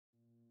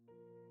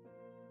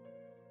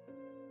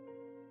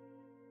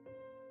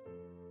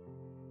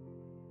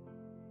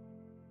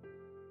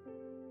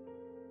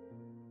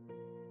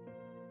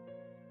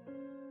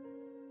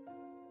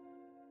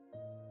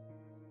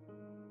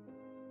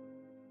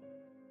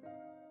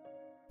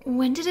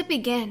When did it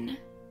begin?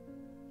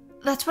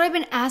 That's what I've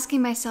been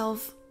asking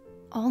myself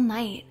all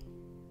night.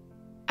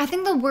 I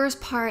think the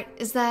worst part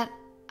is that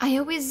I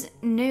always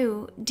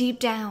knew deep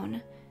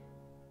down.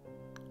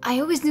 I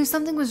always knew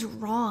something was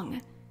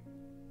wrong.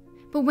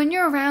 But when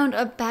you're around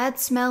a bad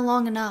smell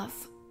long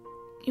enough,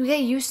 you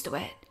get used to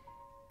it.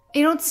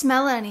 You don't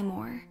smell it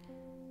anymore.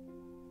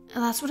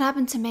 And that's what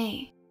happened to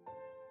me.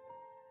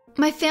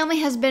 My family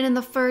has been in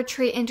the fir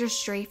tree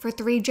industry for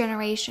 3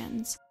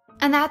 generations.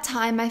 And that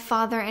time, my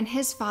father and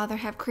his father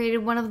have created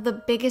one of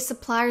the biggest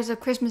suppliers of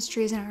Christmas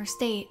trees in our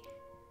state.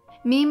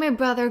 Me and my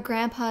brother,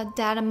 grandpa,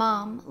 dad, and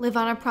mom live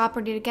on our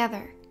property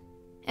together,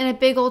 in a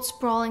big old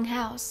sprawling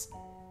house.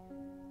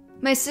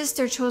 My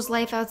sister chose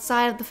life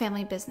outside of the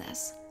family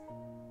business.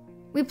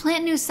 We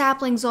plant new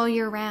saplings all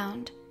year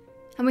round,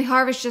 and we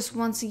harvest just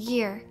once a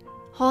year,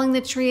 hauling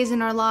the trees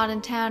in our lot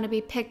in town to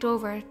be picked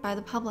over by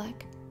the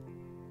public.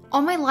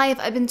 All my life,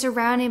 I've been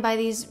surrounded by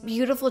these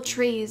beautiful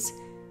trees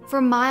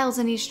for miles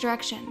in each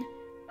direction.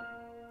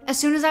 As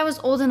soon as I was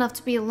old enough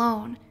to be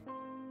alone,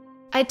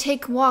 I'd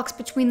take walks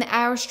between the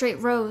arrow straight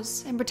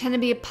rows and pretend to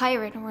be a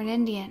pirate or an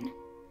Indian.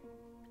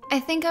 I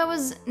think I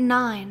was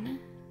 9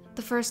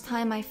 the first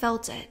time I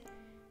felt it.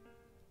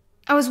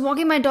 I was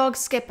walking my dog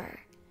Skipper,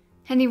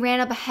 and he ran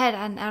up ahead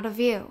and out of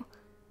view.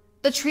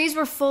 The trees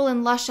were full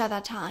and lush at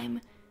that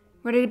time,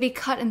 ready to be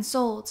cut and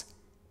sold.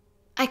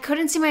 I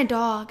couldn't see my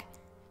dog,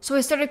 so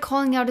I started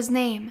calling out his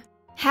name.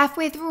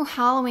 Halfway through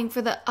howling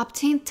for the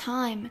upteenth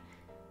time,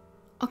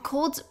 a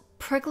cold,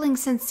 prickling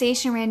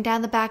sensation ran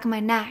down the back of my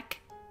neck.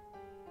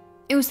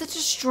 It was such a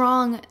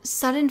strong,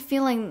 sudden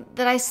feeling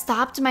that I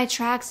stopped in my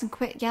tracks and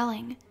quit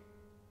yelling.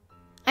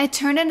 I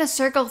turned in a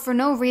circle for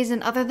no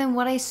reason other than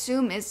what I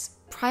assume is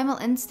primal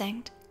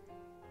instinct.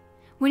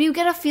 When you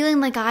get a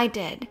feeling like I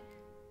did,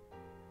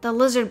 the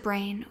lizard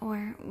brain,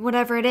 or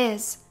whatever it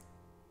is,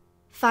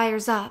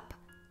 fires up.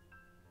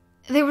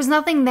 There was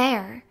nothing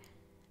there,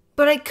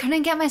 but I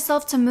couldn't get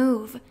myself to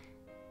move.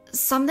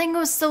 Something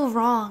was still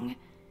wrong,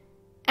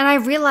 and I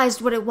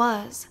realized what it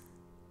was.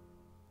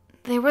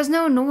 There was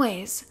no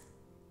noise.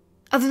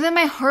 Other than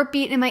my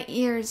heartbeat in my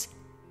ears,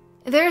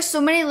 there are so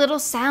many little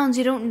sounds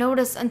you don't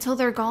notice until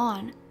they're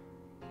gone.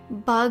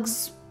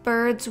 Bugs,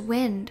 birds,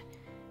 wind.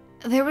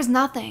 There was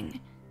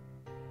nothing.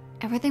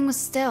 Everything was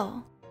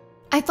still.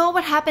 I thought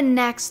what happened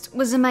next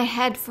was in my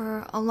head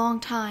for a long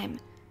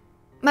time.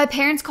 My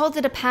parents called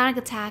it a panic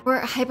attack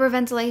or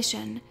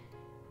hyperventilation.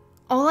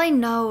 All I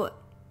know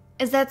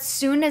is that as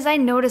soon as I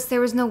noticed there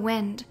was no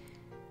wind,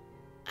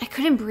 I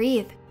couldn't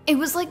breathe. It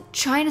was like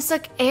trying to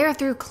suck air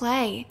through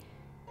clay.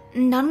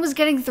 None was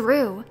getting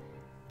through.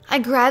 I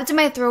grabbed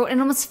my throat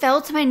and almost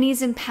fell to my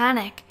knees in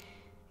panic.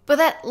 But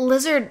that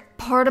lizard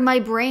part of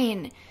my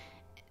brain,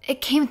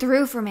 it came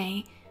through for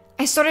me.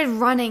 I started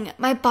running.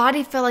 My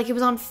body felt like it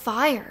was on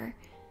fire.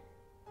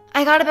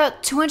 I got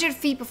about 200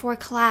 feet before I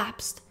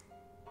collapsed.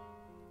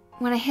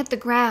 When I hit the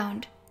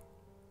ground,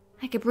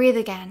 I could breathe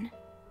again.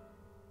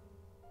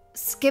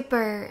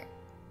 Skipper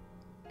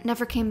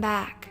never came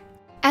back.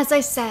 As I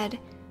said,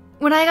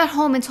 when I got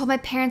home and told my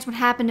parents what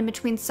happened in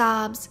between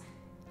sobs,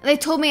 they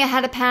told me I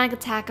had a panic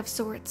attack of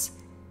sorts.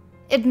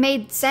 It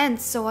made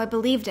sense, so I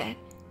believed it.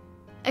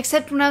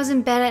 Except when I was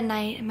in bed at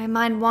night and my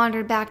mind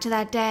wandered back to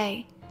that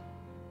day,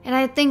 and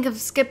I'd think of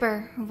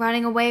Skipper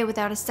running away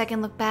without a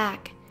second look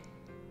back.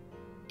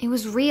 It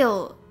was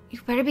real.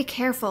 You better be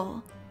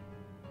careful.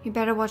 You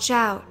better watch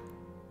out.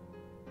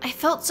 I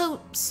felt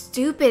so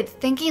stupid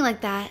thinking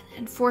like that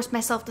and forced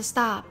myself to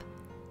stop.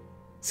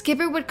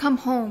 Skipper would come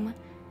home.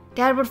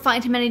 Dad would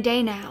find him any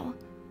day now.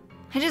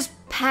 I just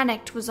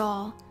panicked was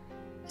all.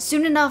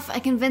 Soon enough, I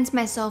convinced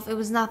myself it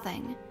was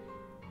nothing,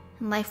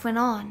 and life went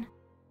on.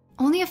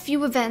 Only a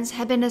few events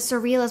had been as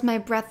surreal as my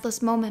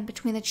breathless moment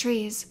between the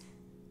trees.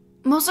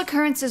 Most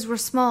occurrences were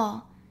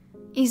small,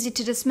 easy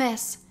to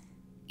dismiss,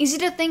 easy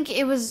to think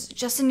it was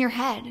just in your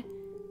head,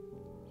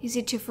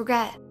 easy to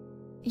forget.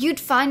 You'd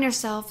find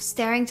yourself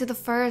staring to the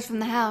firs from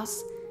the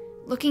house,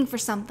 looking for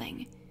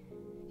something,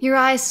 your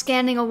eyes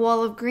scanning a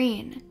wall of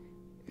green,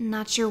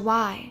 not sure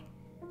why.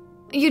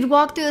 You'd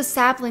walk through the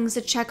saplings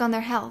to check on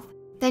their health.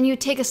 Then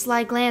you'd take a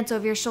sly glance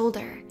over your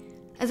shoulder,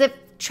 as if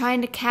trying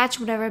to catch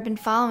whatever had been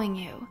following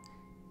you.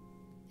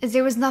 As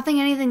there was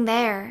anything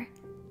there,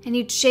 and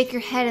you'd shake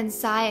your head and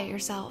sigh at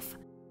yourself.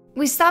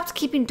 We stopped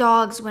keeping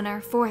dogs when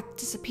our 4th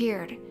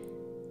disappeared.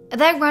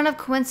 That run of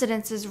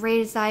coincidences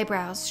raised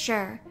eyebrows,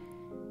 sure.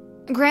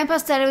 Grandpa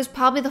said it was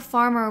probably the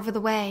farmer over the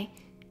way,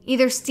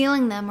 either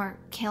stealing them or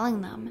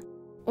killing them.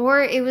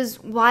 Or it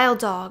was wild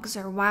dogs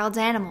or wild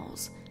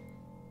animals,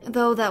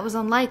 though that was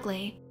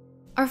unlikely.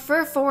 Our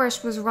fir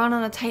forest was run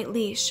on a tight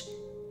leash,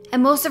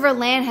 and most of our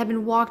land had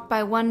been walked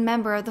by one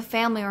member of the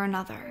family or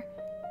another.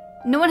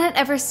 No one had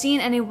ever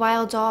seen any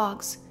wild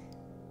dogs,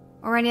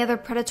 or any other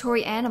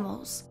predatory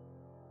animals.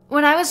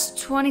 When I was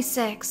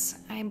 26,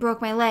 I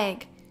broke my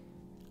leg.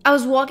 I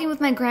was walking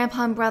with my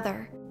grandpa and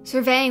brother,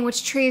 surveying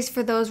which trees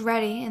for those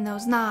ready and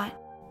those not.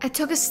 I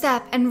took a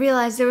step and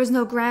realized there was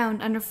no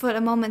ground underfoot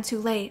a moment too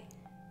late,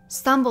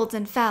 stumbled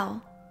and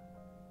fell.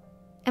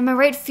 and my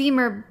right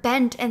femur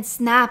bent and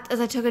snapped as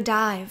I took a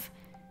dive.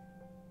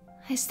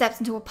 I stepped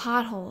into a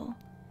pothole.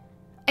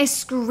 I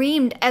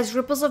screamed as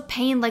ripples of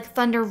pain like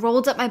thunder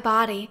rolled up my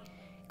body.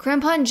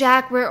 Grandpa and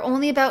Jack were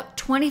only about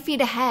 20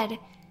 feet ahead.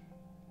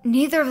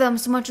 Neither of them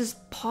so much as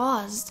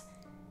paused.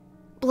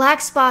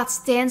 Black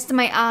spots danced in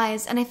my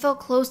eyes, and I felt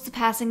close to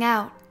passing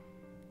out.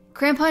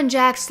 Grandpa and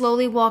Jack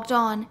slowly walked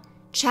on,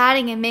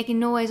 chatting and making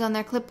noise on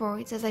their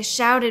clipboards as I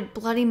shouted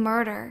bloody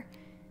murder.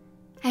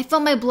 I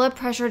felt my blood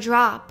pressure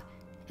drop,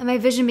 and my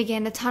vision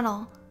began to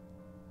tunnel.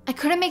 I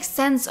couldn't make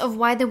sense of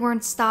why they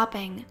weren't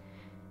stopping,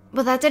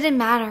 but that didn't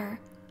matter.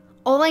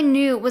 All I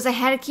knew was I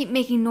had to keep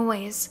making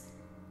noise.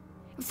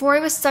 Before I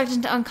was sucked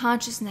into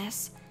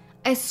unconsciousness,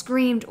 I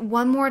screamed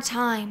one more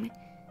time.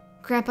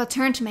 Grandpa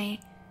turned to me.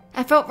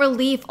 I felt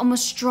relief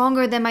almost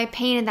stronger than my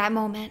pain in that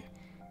moment.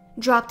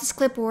 Dropped his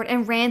clipboard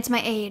and ran to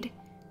my aid,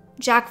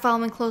 Jack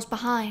following close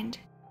behind.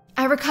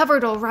 I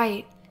recovered all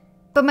right,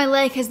 but my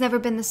leg has never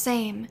been the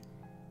same.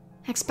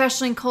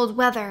 Especially in cold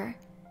weather,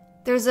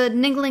 there's a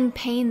niggling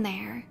pain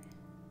there.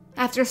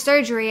 After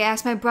surgery, I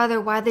asked my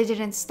brother why they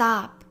didn't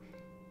stop.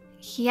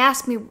 He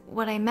asked me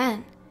what I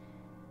meant.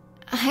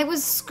 I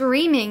was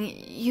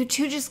screaming. You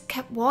two just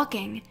kept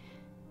walking.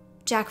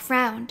 Jack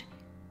frowned.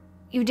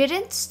 You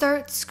didn't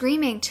start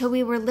screaming till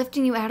we were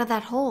lifting you out of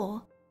that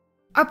hole.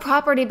 Our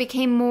property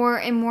became more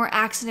and more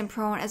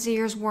accident-prone as the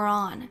years wore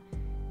on.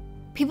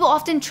 People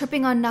often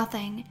tripping on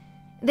nothing.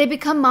 They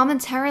become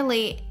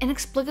momentarily,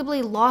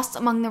 inexplicably lost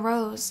among the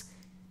rows.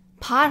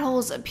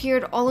 Potholes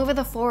appeared all over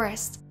the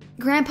forest.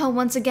 Grandpa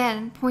once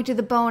again pointed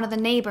the bone at the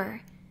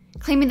neighbor,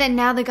 claiming that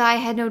now the guy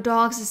had no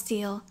dogs to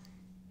steal.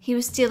 He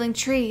was stealing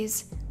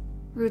trees,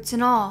 roots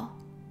and all,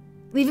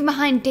 leaving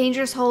behind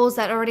dangerous holes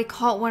that already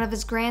caught one of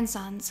his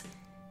grandsons,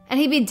 and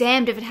he'd be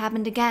damned if it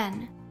happened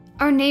again.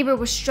 Our neighbor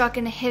was struck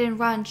in a hit and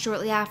run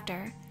shortly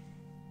after.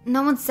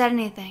 No one said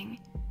anything,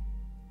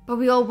 but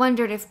we all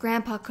wondered if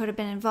Grandpa could have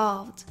been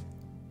involved.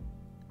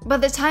 By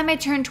the time I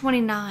turned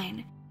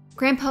 29,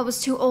 Grandpa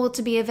was too old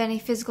to be of any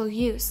physical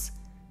use.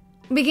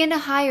 We began to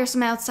hire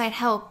some outside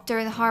help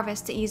during the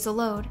harvest to ease the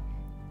load.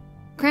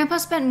 Grandpa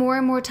spent more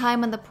and more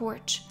time on the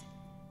porch.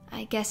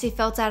 I guess he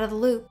felt out of the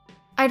loop.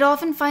 I'd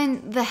often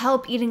find the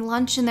help eating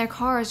lunch in their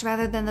cars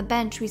rather than the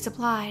bench we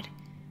supplied.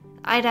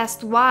 I'd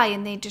asked why,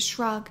 and they'd just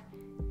shrug.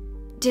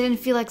 Didn't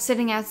feel like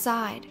sitting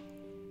outside.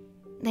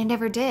 They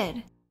never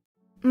did.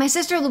 My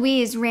sister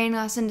Louise rang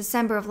us in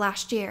December of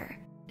last year.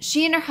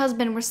 She and her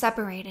husband were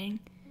separating,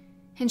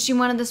 and she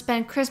wanted to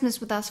spend Christmas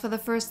with us for the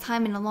first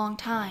time in a long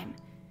time.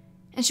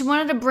 And she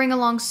wanted to bring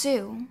along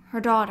Sue, her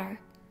daughter.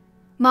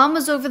 Mom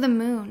was over the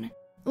moon.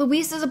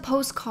 Louise is a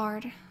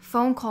postcard,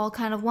 phone call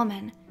kind of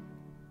woman.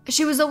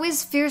 She was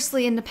always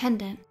fiercely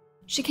independent.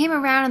 She came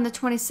around on the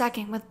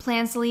 22nd with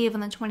plans to leave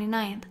on the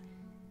 29th.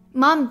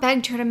 Mom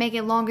begged her to make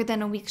it longer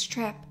than a week's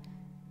trip.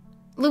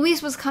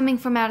 Louise was coming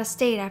from out of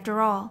state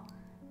after all.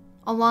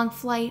 A long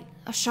flight,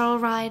 a shuttle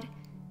ride.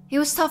 It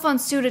was tough on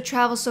Sue to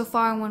travel so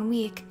far in 1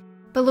 week,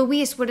 but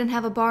Louise wouldn't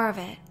have a bar of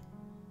it.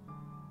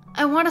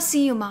 I want to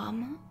see you,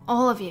 Mom.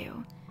 All of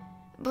you.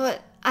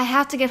 But I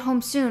have to get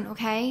home soon,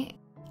 okay?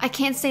 I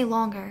can't stay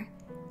longer.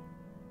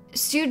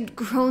 Sue'd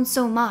grown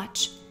so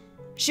much.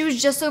 She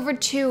was just over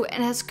 2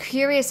 and as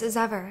curious as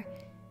ever.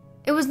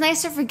 It was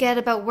nice to forget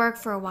about work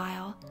for a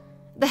while.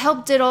 The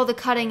help did all the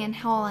cutting and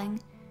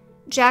hauling.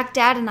 Jack,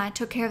 Dad, and I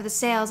took care of the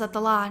sales at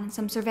the lot and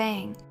some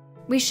surveying.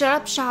 We shut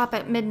up shop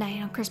at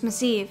midnight on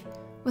Christmas Eve,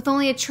 with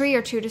only a tree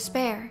or two to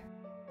spare.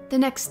 The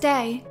next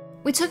day,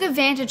 we took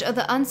advantage of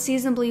the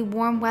unseasonably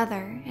warm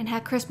weather and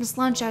had Christmas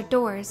lunch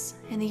outdoors,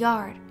 in the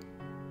yard.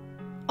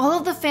 All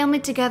of the family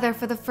together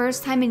for the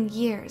first time in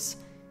years,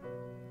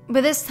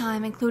 but this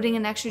time including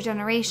an extra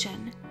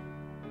generation.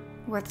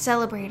 Worth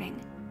celebrating.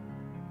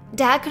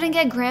 Dad couldn't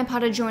get Grandpa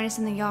to join us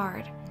in the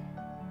yard.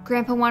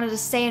 Grandpa wanted to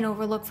stay and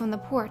overlook from the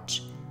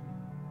porch.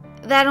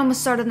 That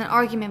almost started an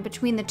argument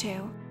between the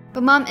two,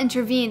 but Mom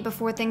intervened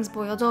before things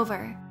boiled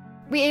over.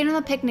 We ate on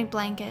the picnic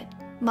blanket.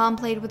 Mom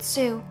played with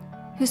Sue,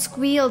 who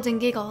squealed and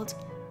giggled.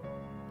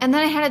 And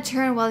then I had a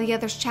turn while the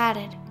others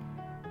chatted.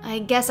 I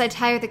guess I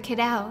tired the kid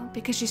out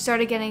because she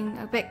started getting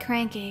a bit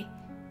cranky.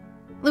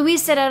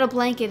 Louise set out a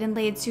blanket and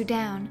laid Sue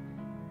down.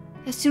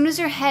 As soon as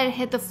her head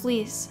hit the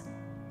fleece,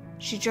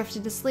 she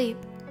drifted to sleep.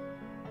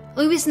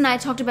 Louise and I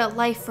talked about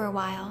life for a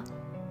while.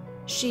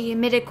 She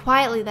admitted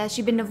quietly that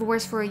she'd been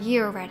divorced for a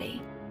year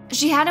already.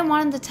 She hadn't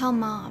wanted to tell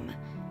Mom,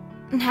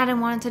 and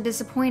hadn't wanted to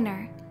disappoint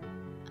her.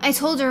 I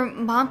told her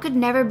Mom could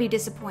never be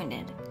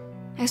disappointed,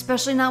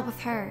 especially not with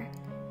her,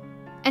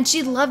 and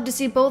she'd love to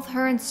see both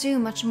her and Sue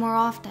much more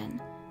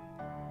often.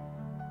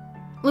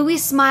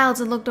 Louise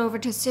smiled and looked over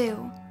to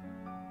Sue,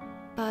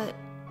 but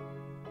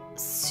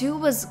Sue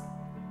was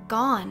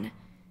gone.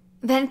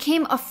 Then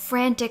came a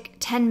frantic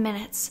 10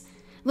 minutes.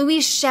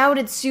 Louise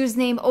shouted Sue's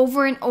name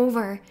over and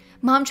over.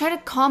 Mom tried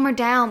to calm her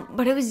down,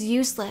 but it was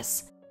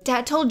useless.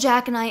 Dad told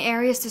Jack and I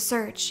areas to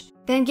search,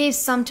 then gave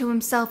some to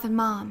himself and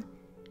Mom.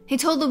 He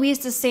told Louise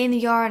to stay in the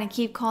yard and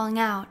keep calling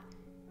out.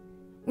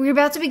 We were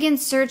about to begin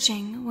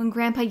searching when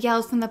Grandpa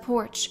yelled from the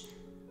porch,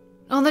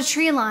 "On the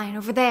tree line,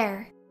 over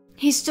there."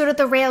 He stood at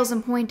the rails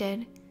and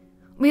pointed.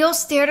 We all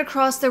stared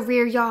across the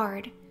rear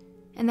yard,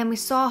 and then we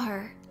saw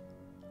her.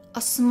 A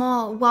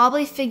small,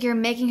 wobbly figure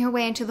making her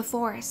way into the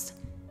forest.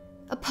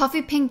 A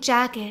puffy pink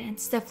jacket and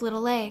stiff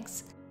little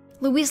legs.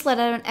 Louise let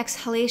out an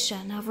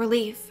exhalation of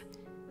relief,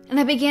 and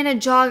I began to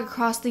jog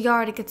across the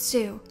yard to get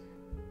Sue.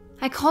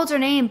 I called her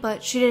name,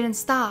 but she didn't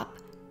stop.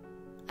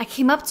 I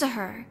came up to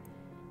her.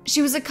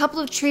 She was a couple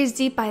of trees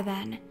deep by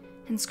then,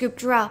 and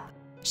scooped her up.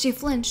 She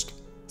flinched,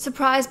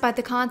 surprised by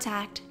the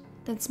contact,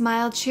 then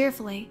smiled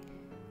cheerfully.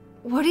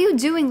 "What are you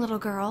doing, little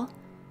girl?"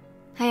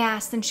 I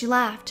asked, and she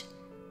laughed.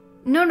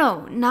 No,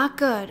 not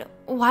good.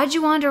 Why'd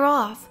you wander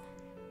off?"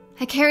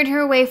 I carried her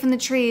away from the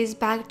trees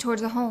back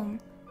towards the home.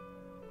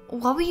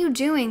 "What were you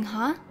doing,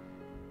 huh?"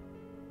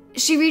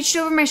 She reached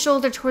over my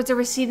shoulder towards the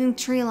receding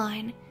tree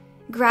line,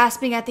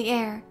 grasping at the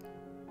air.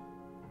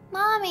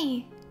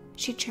 "Mommy,"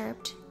 she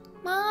chirped.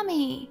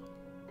 "Mommy."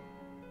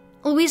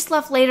 Louise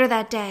left later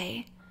that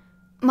day.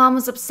 Mom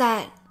was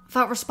upset,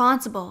 felt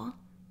responsible.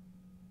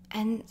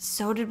 And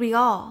so did we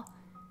all.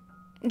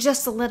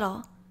 Just a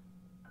little.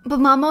 But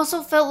Mom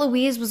also felt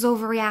Louise was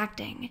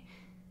overreacting.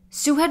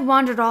 Sue had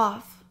wandered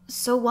off.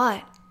 So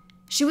what?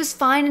 She was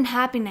fine and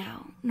happy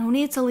now. No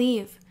need to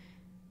leave.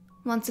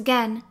 Once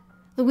again,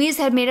 Louise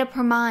had made up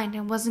her mind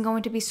and wasn't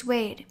going to be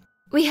swayed.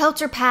 We helped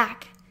her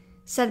pack,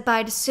 said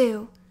bye to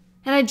Sue,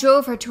 and I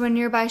drove her to a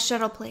nearby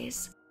shuttle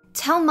place.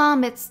 "Tell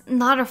Mom it's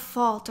not her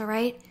fault, all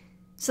right?"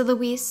 said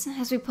Louise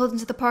as we pulled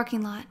into the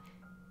parking lot.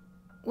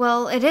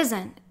 "Well, it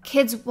isn't.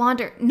 Kids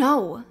wander."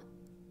 "No.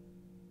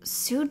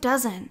 Sue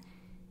doesn't.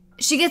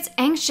 She gets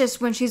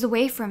anxious when she's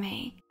away from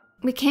me."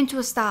 We came to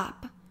a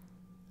stop.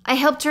 I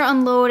helped her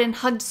unload and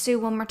hugged Sue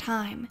one more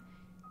time.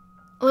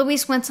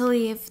 Louise went to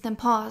leave, then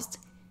paused.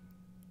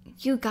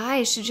 "You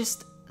guys should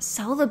just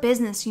sell the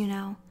business, you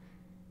know."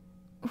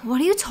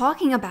 "What are you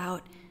talking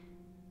about?"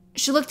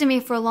 She looked at me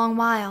for a long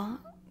while.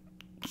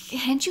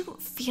 "Can't you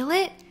feel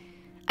it?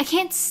 I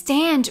can't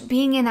stand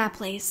being in that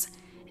place.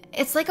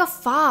 It's like a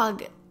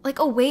fog, like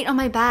a weight on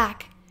my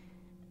back."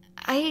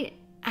 I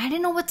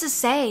didn't know what to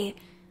say.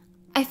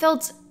 I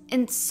felt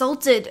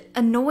insulted,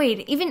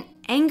 annoyed, even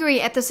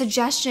angry at the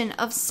suggestion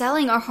of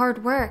selling our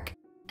hard work.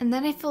 And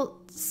then I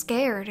felt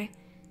scared,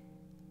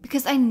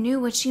 because I knew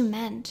what she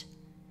meant.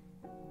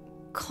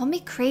 Call me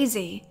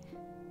crazy.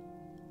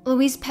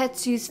 Louise pet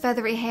Sue's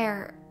feathery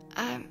hair.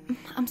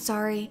 I'm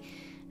sorry.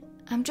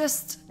 I'm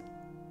just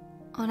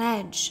on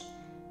edge.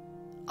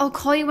 I'll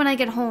call you when I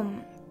get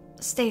home.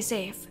 Stay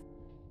safe.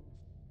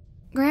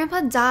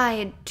 Grandpa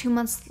died 2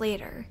 months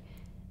later.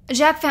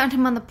 Jack found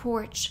him on the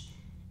porch.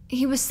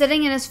 He was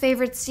sitting in his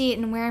favorite seat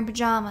and wearing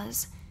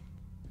pajamas.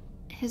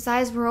 His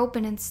eyes were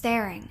open and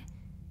staring.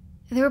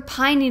 There were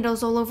pine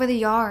needles all over the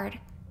yard.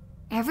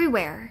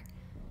 Everywhere.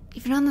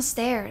 Even on the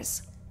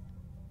stairs.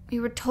 We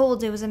were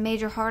told it was a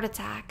major heart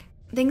attack.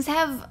 Things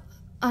have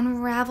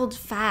unraveled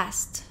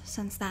fast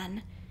since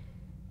then.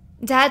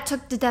 Dad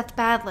took to death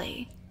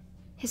badly.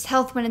 His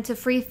health went into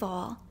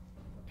freefall,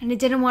 and he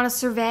didn't want to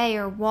survey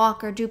or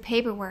walk or do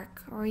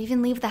paperwork or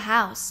even leave the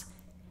house.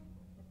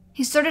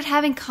 He started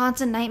having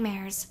constant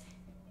nightmares.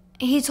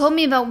 He told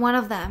me about one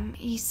of them.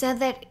 He said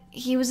that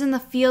he was in the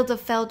field of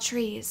felled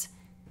trees,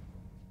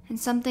 and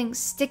something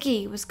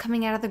sticky was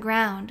coming out of the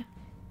ground.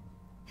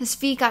 His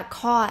feet got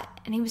caught,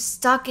 and he was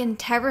stuck and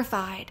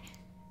terrified.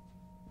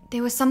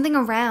 There was something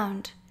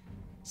around,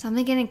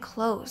 something getting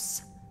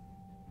close,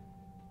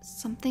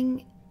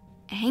 something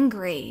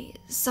angry,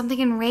 something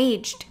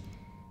enraged,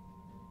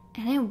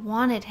 and I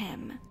wanted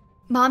him.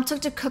 Mom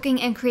took to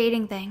cooking and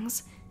creating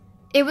things.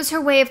 It was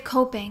her way of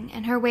coping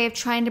and her way of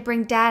trying to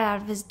bring Dad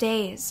out of his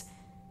daze.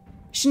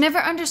 She never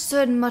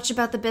understood much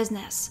about the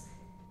business.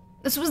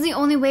 This was the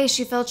only way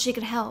she felt she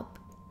could help.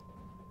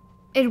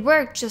 It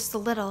worked just a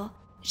little.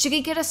 She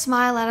could get a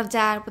smile out of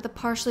Dad with a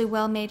partially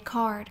well-made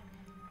card,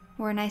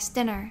 or a nice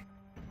dinner.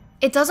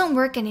 It doesn't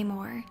work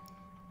anymore,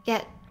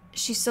 yet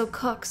she still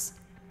cooks,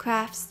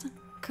 crafts,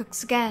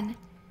 cooks again,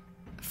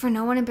 for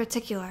no one in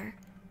particular.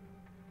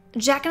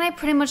 Jack and I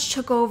pretty much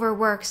took over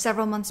work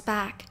several months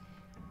back,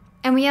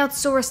 and we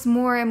outsourced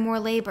more and more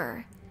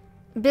labor.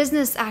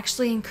 Business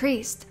actually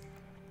increased,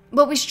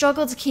 but we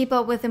struggled to keep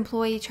up with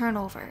employee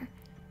turnover.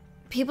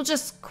 People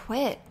just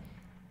quit.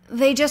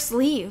 They just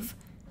leave.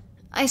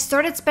 I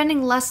started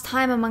spending less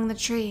time among the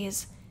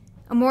trees,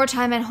 and more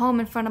time at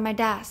home in front of my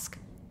desk.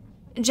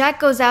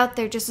 Jack goes out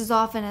there just as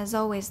often as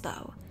always,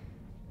 though.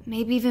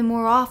 Maybe even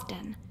more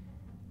often.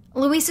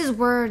 Louise's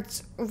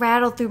words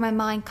rattled through my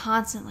mind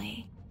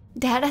constantly.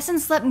 Dad hasn't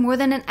slept more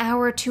than an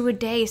hour or two a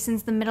day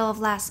since the middle of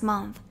last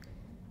month.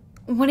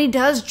 When he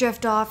does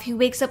drift off, he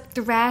wakes up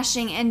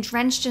thrashing and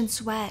drenched in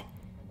sweat.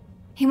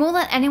 He won't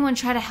let anyone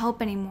try to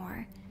help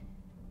anymore.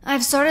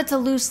 I've started to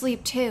lose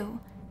sleep too.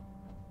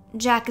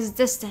 Jack is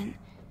distant.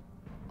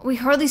 We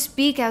hardly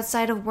speak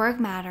outside of work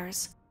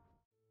matters.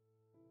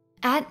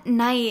 At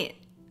night,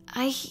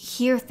 I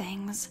hear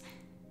things.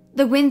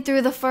 The wind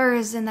through the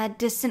firs and that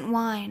distant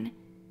whine.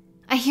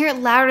 I hear it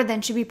louder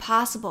than should be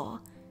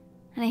possible.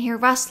 And I hear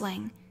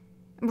rustling,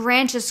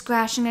 branches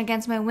scratching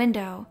against my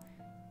window,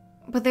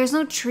 but there's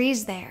no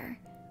trees there.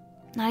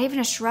 Not even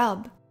a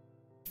shrub.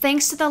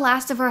 Thanks to the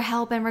last of our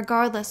help and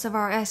regardless of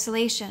our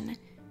isolation,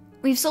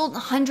 we've sold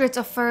hundreds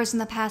of furs in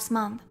the past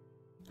month.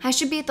 I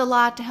should be at the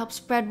lot to help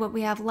spread what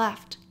we have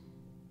left.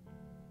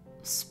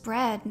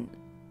 Spread?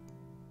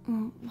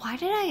 Why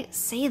did I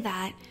say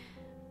that?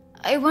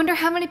 I wonder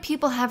how many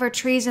people have our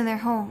trees in their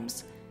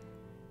homes.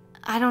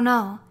 I don't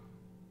know.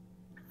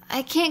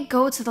 I can't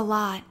go to the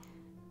lot.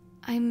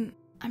 I'm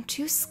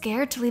too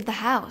scared to leave the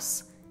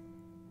house.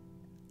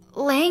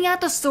 Laying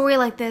out the story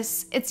like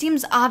this, it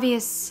seems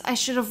obvious I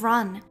should have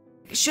run.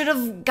 Should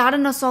have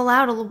gotten us all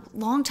out a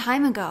long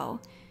time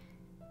ago.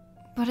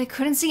 But I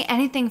couldn't see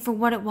anything for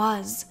what it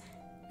was.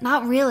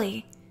 Not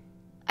really.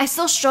 I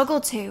still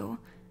struggle to.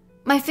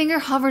 My finger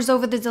hovers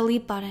over the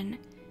delete button.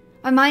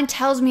 My mind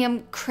tells me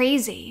I'm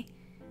crazy.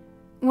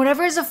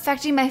 Whatever is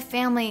affecting my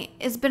family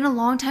has been a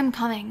long time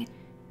coming.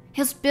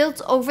 It's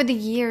built over the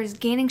years,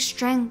 gaining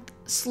strength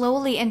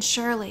slowly and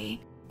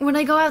surely. When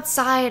I go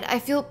outside, I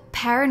feel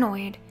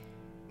paranoid.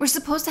 We're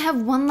supposed to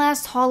have one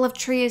last haul of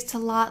trees to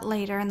lot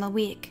later in the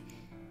week,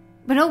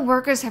 but no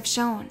workers have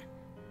shown.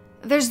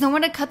 There's no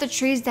one to cut the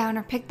trees down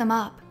or pick them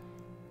up.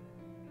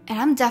 And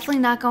I'm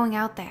definitely not going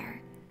out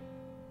there.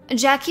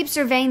 Jack keeps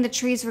surveying the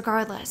trees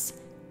regardless.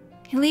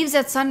 He leaves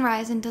at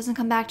sunrise and doesn't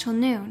come back till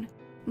noon.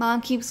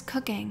 Mom keeps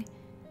cooking.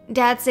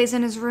 Dad stays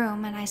in his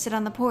room and I sit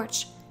on the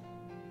porch.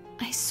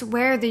 I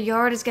swear the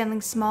yard is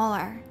getting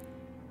smaller.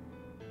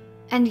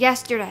 And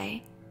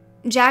yesterday,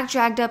 Jack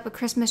dragged up a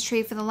Christmas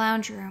tree for the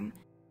lounge room.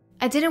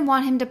 I didn't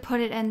want him to put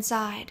it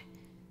inside.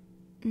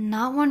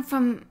 Not one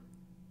from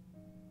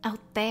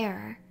out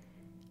there.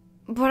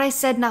 But I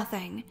said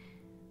nothing.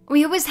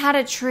 We always had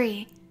a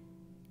tree.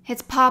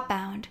 It's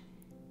pot-bound.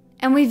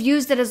 And we've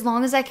used it as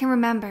long as I can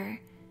remember.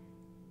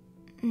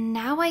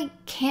 Now I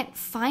can't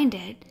find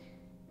it.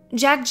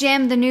 Jack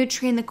jammed the new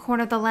tree in the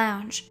corner of the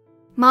lounge.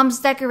 Mom's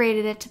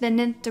decorated it to the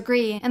nth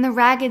degree, and the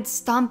ragged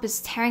stump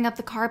is tearing up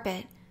the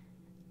carpet.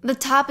 The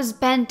top is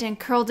bent and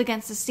curled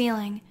against the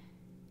ceiling.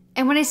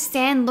 And when I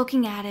stand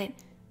looking at it,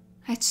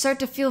 I start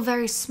to feel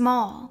very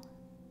small.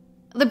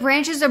 The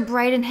branches are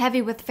bright and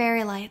heavy with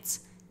fairy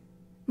lights.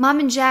 Mom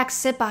and Jack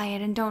sit by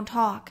it and don't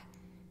talk.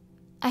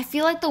 I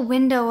feel like the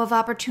window of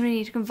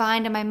opportunity to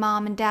confide in my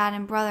mom and dad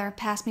and brother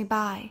passed me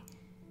by.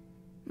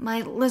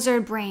 My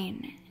lizard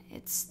brain,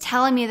 it's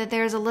telling me that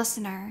there is a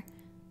listener,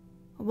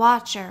 a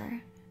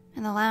watcher,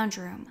 in the lounge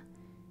room.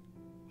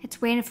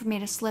 It's waiting for me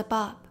to slip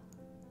up.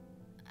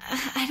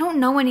 I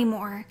don't know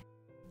anymore.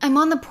 I'm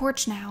on the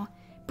porch now,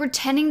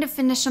 pretending to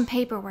finish some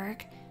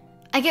paperwork.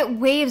 I get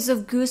waves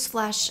of goose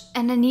flesh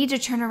and a need to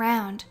turn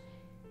around.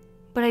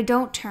 But I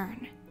don't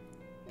turn.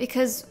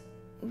 Because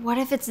what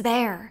if it's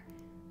there?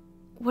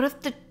 What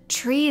if the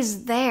tree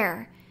is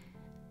there?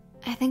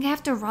 I think I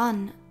have to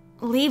run,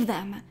 leave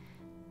them.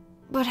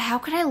 But how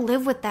could I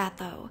live with that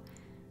though?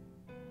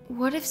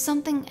 What if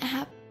something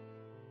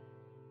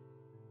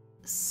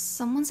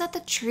Someone's at the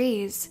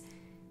trees.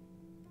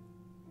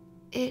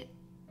 It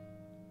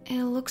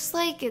looks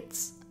like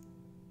it's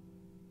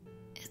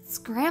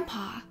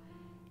Grandpa.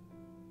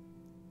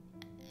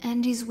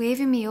 And he's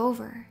waving me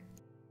over.